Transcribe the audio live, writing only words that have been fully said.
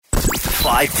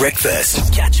5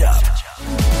 Breakfast. Catch up.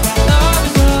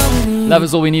 Love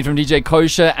is all we need from DJ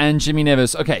Kosher and Jimmy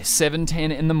Nevis. Okay,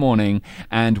 7:10 in the morning,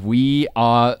 and we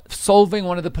are solving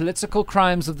one of the political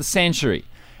crimes of the century.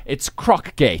 It's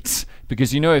Crockgate.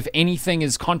 Because, if anything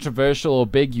is controversial or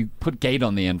big, you put gate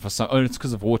on the end for some... Oh, it's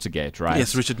because of Watergate, right?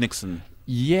 Yes, Richard Nixon.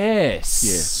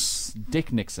 Yes.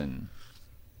 Dick Nixon.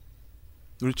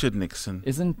 Richard Nixon.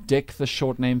 Isn't Dick the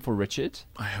short name for Richard?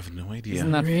 I have no idea.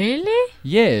 Isn't that... Really?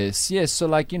 Yes. So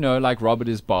like Robert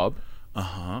is Bob.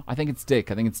 Uh-huh. I think it's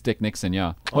Dick. I think it's Dick Nixon,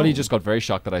 yeah. Holly just got very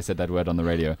shocked that I said that word on the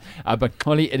radio. But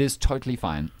Holly, it is totally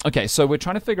fine. Okay, so we're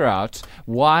trying to figure out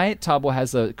why Thabo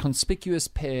has a conspicuous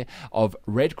pair of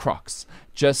red Crocs.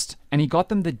 And he got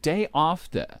them the day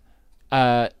after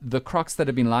the Crocs that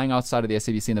had been lying outside of the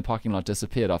SABC in the parking lot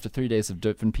disappeared after 3 days of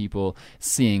different people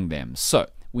seeing them. So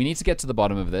we need to get to the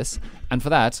bottom of this. And for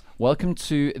that, welcome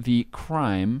to the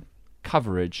crime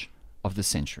coverage of the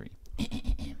century.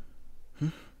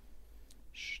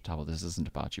 Thabo, this isn't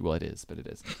about you. Well, it is, but it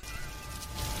is.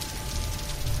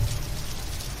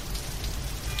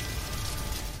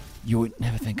 You would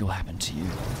never think it will happen to you.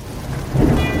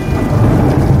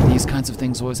 These kinds of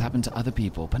things always happen to other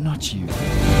people, but not you.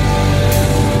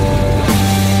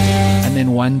 And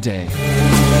then one day,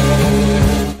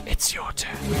 it's your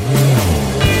turn.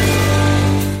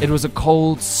 It was a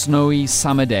cold, snowy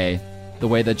summer day, the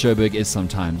way that Joburg is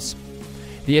sometimes.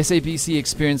 The SABC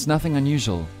experienced nothing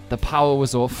unusual. The power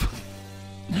was off.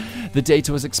 The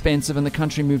data was expensive and the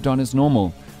country moved on as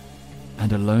normal.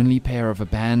 And a lonely pair of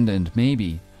abandoned,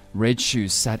 maybe, red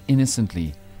shoes sat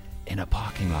innocently in a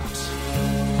parking lot.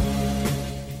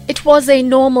 It was a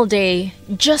normal day,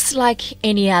 just like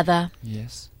any other.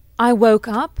 Yes. I woke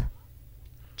up,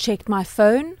 checked my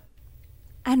phone,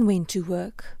 and went to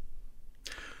work.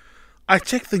 I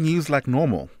checked the news like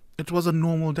normal. It was a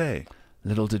normal day.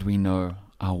 Little did we know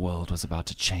our world was about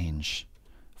to change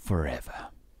forever.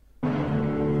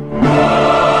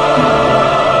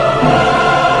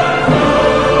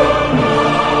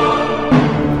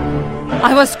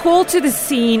 I was called to the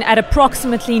scene at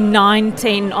approximately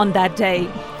 9:10 on that day.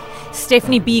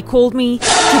 Stephanie B called me to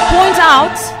point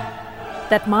out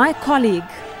that my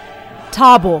colleague,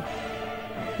 Thabo,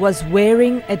 was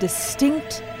wearing a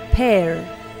distinct pair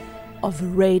of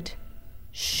red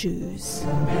shoes.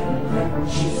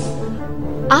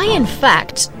 I, in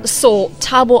fact, saw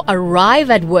Thabo arrive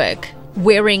at work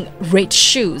wearing red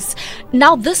shoes.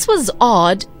 Now, this was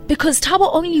odd because Thabo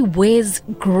only wears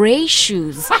grey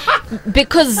shoes.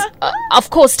 Because, of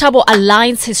course, Thabo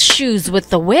aligns his shoes with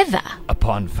the weather.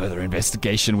 Upon further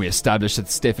investigation, we established that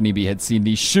Stephanie B had seen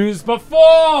these shoes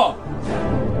before!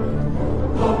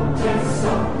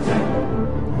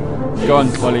 Go on,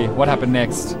 Holly. What happened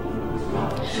next?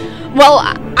 Well,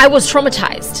 I was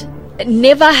traumatized.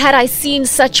 Never had I seen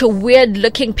such a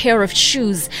weird-looking pair of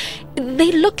shoes.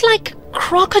 They looked like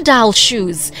crocodile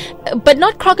shoes, but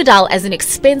not crocodile as in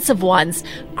expensive ones.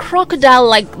 Crocodile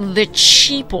like the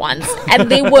cheap ones,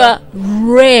 and they were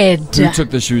red. Who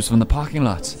took the shoes from the parking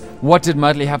lot? What did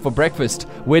Marli have for breakfast?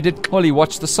 Where did Holly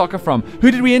watch the soccer from? Who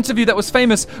did we interview that was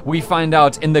famous? We find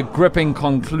out in the gripping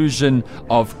conclusion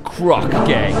of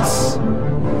Crockgate.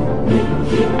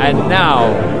 And now,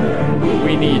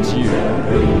 we need you.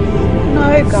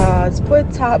 No, guys, poor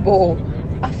Thabo.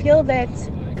 I feel that,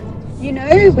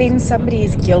 when somebody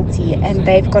is guilty and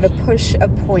they've got to push a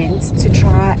point to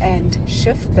try and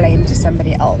shift blame to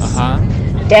somebody else.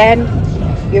 Dan,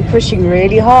 you're pushing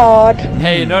really hard.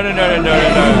 Hey, no.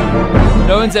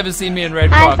 No one's ever seen me in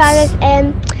red Crocs. Hi,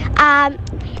 fellas.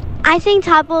 I think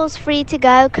Thabo's free to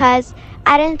go because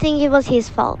I don't think it was his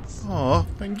fault. Oh,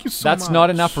 thank you so much. That's not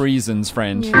enough reasons,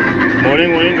 friend.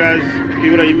 Morning, guys.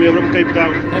 Email from Cape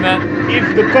Town. Hey, man.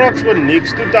 If the Crocs were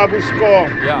next to Thabo's car,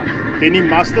 then he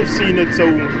must have seen it,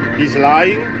 so he's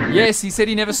lying. Yes, he said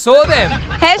he never saw them.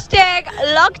 Hashtag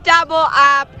lock Thabo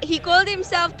up. He called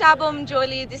himself Thabo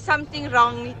Mjoli. There's something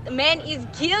wrong. The man is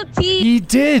guilty. He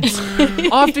did.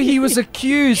 After he was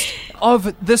accused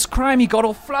of this crime, he got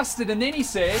all flustered, and then he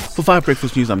said... For 5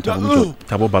 Breakfast News, I'm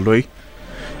Thabo Baloi.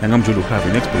 And I'm Julu. Have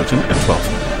your next bulletin at 12.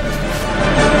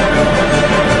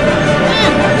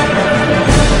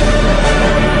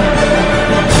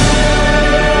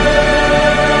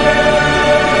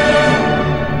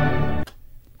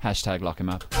 Hashtag lock him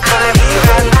up.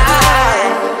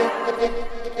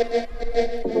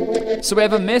 So we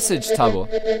have a message, Thabo,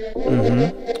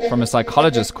 from a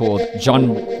psychologist called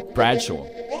John Bradshaw,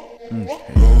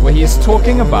 where he's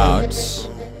talking about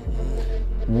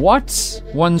what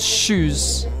one's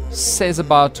shoes says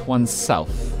about oneself.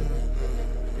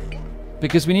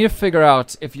 Because we need to figure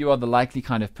out if you are the likely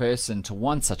kind of person to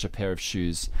want such a pair of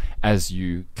shoes as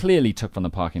you clearly took from the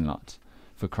parking lot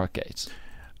for Crockgate.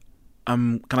 I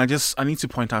need to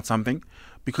point out something,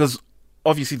 because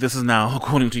obviously this is now,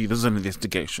 according to you, this is an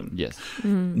investigation. Yes.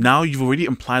 Now you've already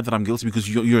implied that I'm guilty because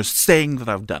you're saying that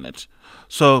I've done it.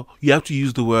 So you have to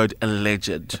use the word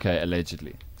alleged. Okay,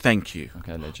 allegedly. Thank you.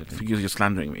 Okay, allegedly. Because you're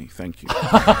slandering me. Thank you.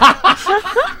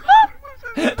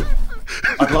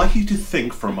 I'd like you to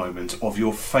think for a moment of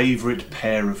your favourite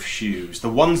pair of shoes, the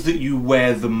ones that you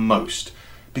wear the most.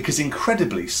 Because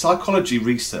incredibly, psychology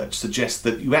research suggests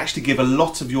that you actually give a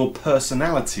lot of your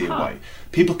personality away.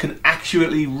 People can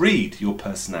accurately read your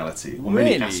personality, or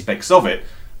many aspects of it,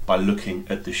 by looking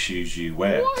at the shoes you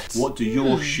wear. What do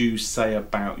your shoes say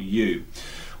about you?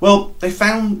 Well, they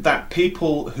found that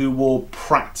people who wore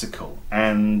practical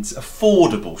and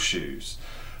affordable shoes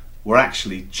were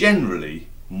actually generally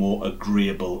more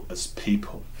agreeable as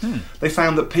people. They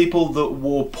found that people that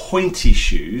wore pointy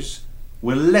shoes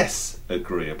were less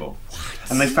agreeable.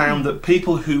 And they found that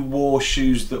people who wore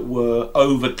shoes that were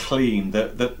over clean,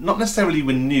 that not necessarily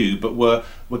were new, but were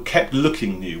kept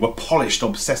looking new, were polished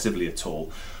obsessively at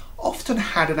all, often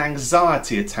had an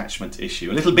anxiety attachment issue,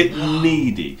 a little bit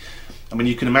needy. I mean,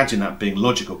 you can imagine that being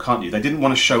logical, can't you? They didn't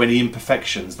want to show any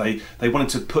imperfections. They wanted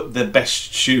to put their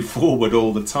best shoe forward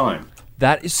all the time.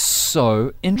 That is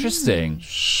so interesting.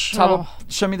 Thabo,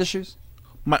 show me the shoes.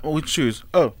 Which shoes?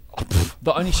 Oh.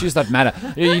 The only shoes that matter.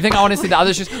 You think I want to see the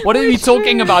other shoes? What are you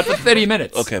talking about for 30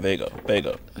 minutes? Okay, there you go.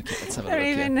 Okay, let's have a look. They're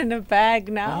even in a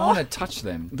bag now. I want to touch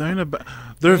them. They're in a bag.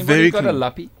 They're very got clean. a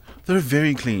lappy? They're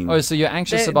very clean. Oh, so you're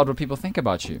anxious about what people think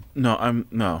about you? No,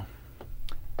 no.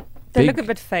 They look a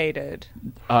bit faded.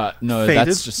 No, Faded?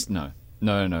 that's just no.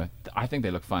 I think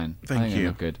they look fine. I think they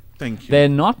look good. Thank you. They're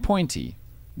not pointy,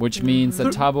 which means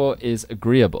that Thabo is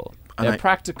agreeable. And They're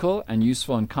practical and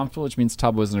useful and comfortable, which means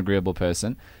Thabo is an agreeable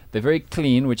person. They're very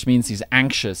clean, which means he's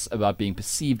anxious about being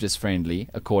perceived as friendly,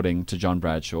 according to John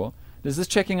Bradshaw. Is this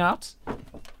checking out?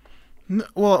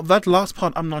 Well, that last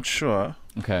part, I'm not sure.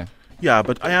 Okay. Yeah,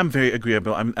 but I am very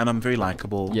agreeable, and I'm very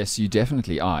likable. Yes, you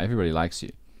definitely are. Everybody likes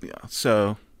you. Yeah,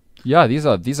 so... Yeah, these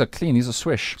are clean. These are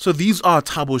swish. So these are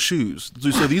Thabo shoes.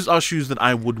 So these are shoes that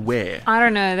I would wear. I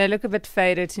don't know. They look a bit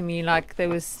faded to me, like they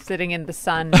was sitting in the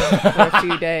sun for a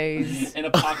few days. In a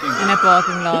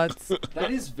parking lot. That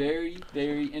is very,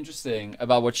 very interesting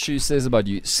about what shoes says about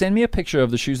you. Send me a picture of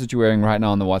the shoes that you're wearing right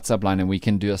now on the WhatsApp line and we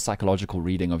can do a psychological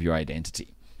reading of your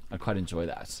identity. I'd quite enjoy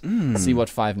that. See what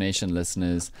Five Nation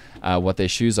listeners, what their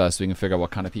shoes are, so we can figure out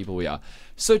what kind of people we are.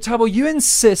 So, Thabo, you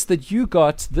insist that you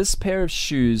got this pair of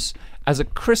shoes as a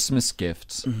Christmas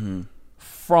gift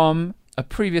from a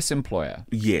previous employer.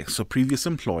 Yes, a previous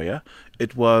employer.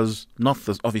 It was not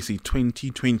this, obviously,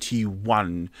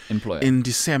 2021 employer in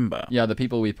December. Yeah, the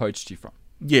people we poached you from.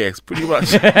 Yes, pretty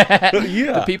much. Yeah.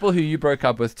 The people who you broke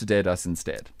up with to date us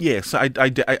instead. Yeah, so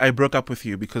I broke up with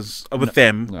you because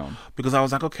because I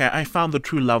was like, okay, I found the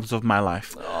true loves of my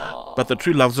life. But the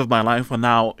true loves of my life are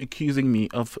now accusing me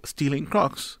of stealing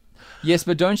Crocs. Yes,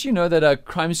 but don't you know that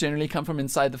crimes generally come from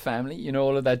inside the family? You know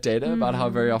all of that data about how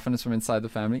very often it's from inside the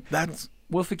family?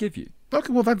 We'll forgive you.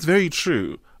 Okay, well, that's very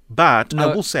true. But I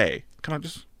will say, can I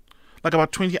just... Like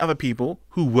about 20 other people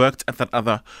who worked at that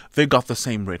other, they got the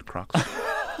same red Crocs.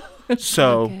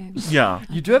 So, yeah.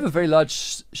 You do have a very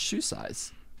large shoe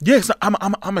size. Yes, I'm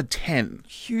a 10.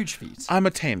 Huge feet. I'm a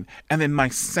 10. And then my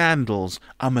sandals,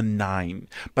 I'm a 9.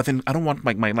 But then I don't want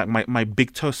my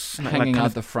big toes hanging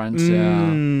out the front.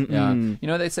 Yeah. You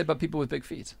know what they say about people with big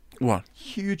feet? What?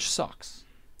 Huge socks.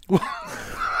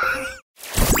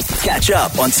 Catch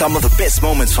up on some of the best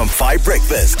moments from 5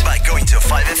 Breakfast by going to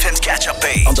 5FM's catch-up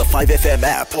page on the 5FM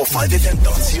app or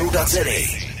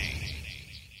 5FM.co.za.